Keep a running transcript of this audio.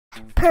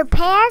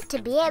Prepare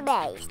to be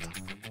amazed.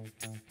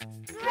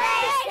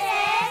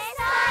 Grace's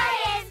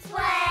Science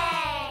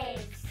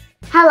Place!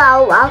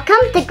 Hello,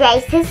 welcome to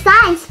Grace's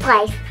Science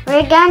Place.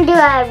 We're going to do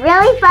a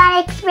really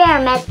fun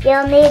experiment.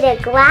 You'll need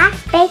a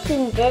glass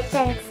baking dish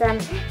and some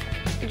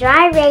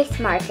dry erase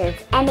markers,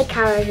 any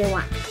color you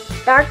want.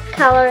 Dark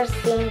colors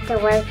seem to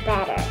work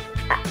better.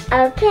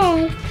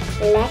 Okay,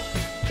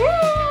 let's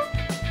draw.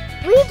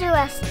 We drew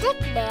a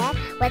stick man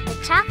with a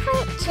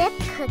chocolate chip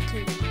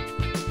cookie.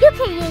 You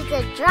can use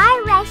the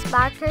dry erase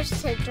markers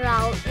to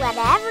draw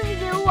whatever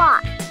you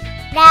want.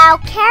 Now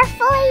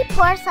carefully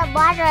pour some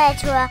water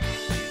into a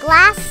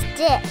glass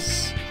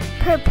dish.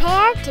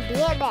 Prepare to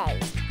be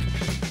amazed.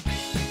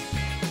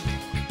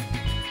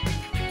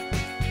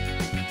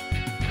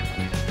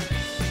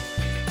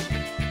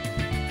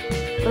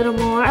 A little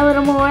more, a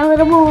little more, a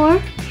little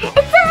more.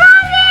 It's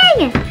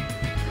arriving!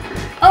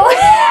 Oh!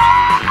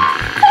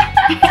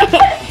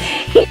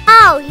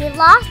 Oh, he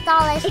lost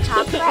all his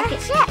chocolate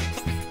chips.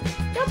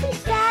 Don't be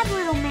sad,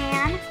 little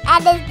man.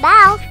 And his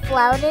mouth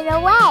floated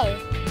away.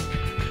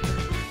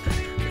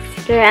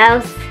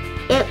 Gross.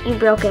 Yep, you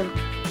broke him.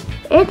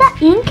 Is that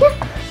ink?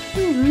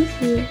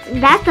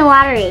 That's the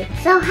watery.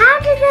 So how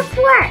does this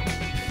work?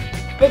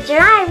 The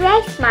dry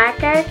erase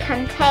marker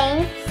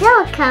contains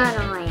silicone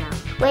oil,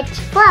 which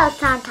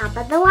floats on top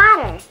of the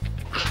water.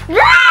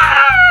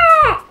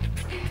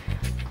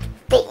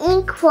 The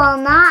ink will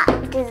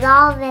not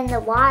dissolve in the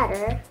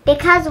water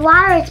because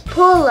water is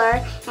polar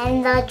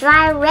and the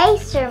dry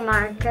eraser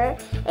marker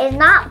is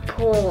not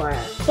polar.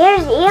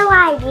 Here's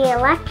Eli the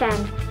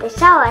electron to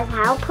show us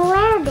how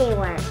polarity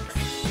works.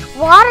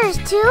 Water is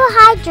 2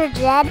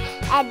 hydrogen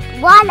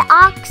and 1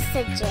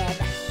 oxygen.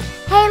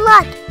 Hey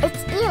look,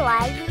 it's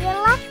Eli the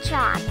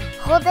electron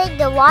holding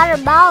the water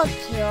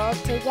molecule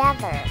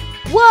together.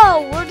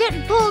 Whoa, we're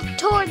getting pulled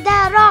toward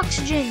that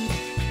oxygen.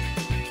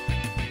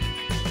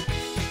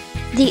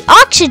 The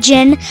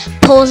oxygen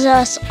pulls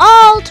us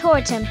all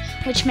towards him,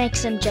 which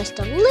makes him just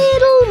a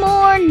little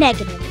more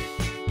negative.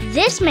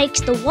 This makes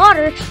the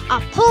water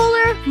a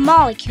polar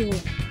molecule.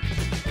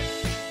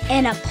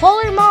 In a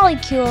polar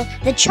molecule,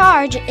 the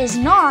charge is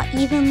not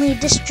evenly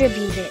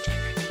distributed.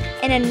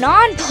 In a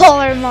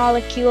non-polar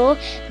molecule,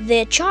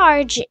 the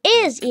charge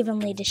is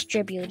evenly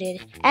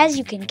distributed, as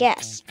you can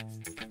guess.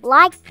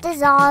 Like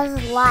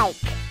dissolves like.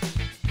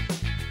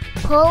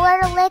 Polar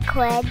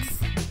liquids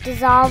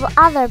dissolve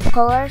other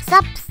polar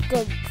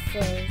substances.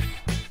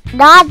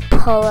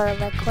 Non-polar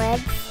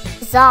liquids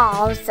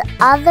dissolves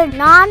other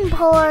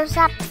non-polar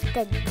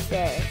substances.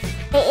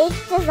 The ink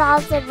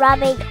dissolves in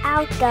rubbing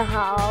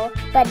alcohol,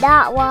 but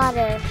not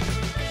water.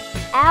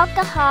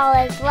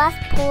 Alcohol is less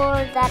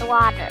polar than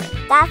water.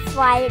 That's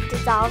why it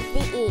dissolves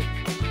the ink.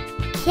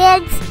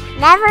 Kids,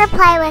 never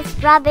play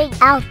with rubbing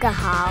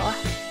alcohol.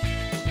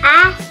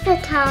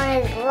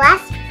 Acetone is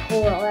less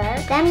polar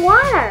than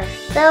water.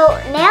 So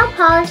nail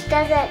polish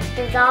doesn't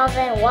dissolve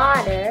in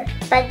water,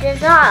 but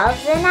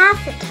dissolves in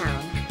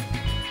acetone.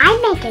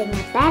 I'm making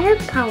a better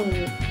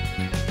pony.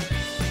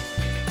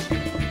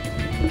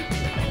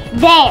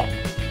 There.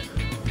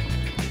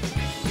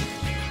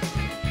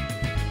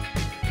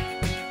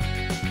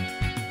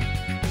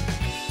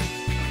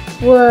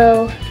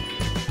 Whoa.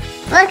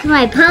 Look,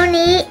 my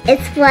pony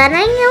is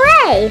fluttering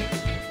away.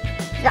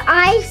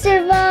 I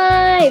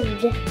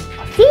survived.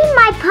 See,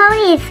 my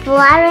pony is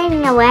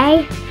fluttering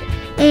away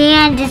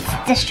and it's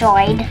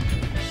destroyed.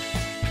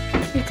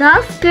 It's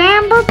all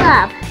scrambled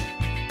up.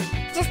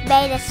 Just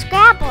made a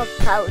scrambled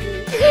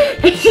pony.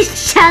 It's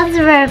just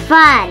for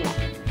fun.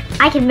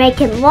 I can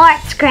make it more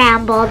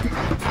scrambled.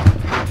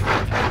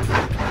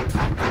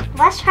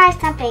 Let's try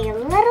something a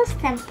little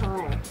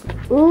simpler.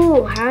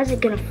 Ooh, how is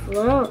it gonna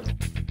float?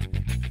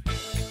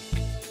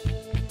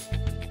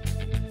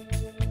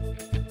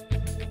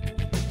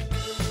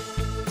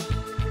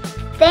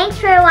 Thanks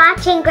for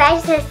watching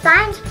Grace's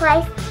Science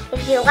Place.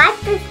 If you like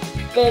this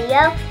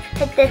video,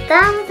 hit the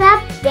thumbs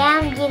up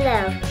down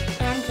below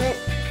and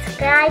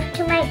subscribe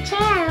to my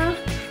channel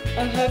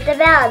and hit the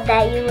bell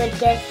that you would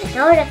get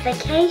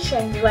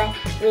notifications when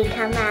we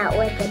come out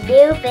with a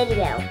new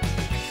video.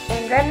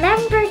 And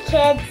remember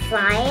kids,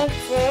 science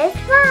is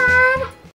fun!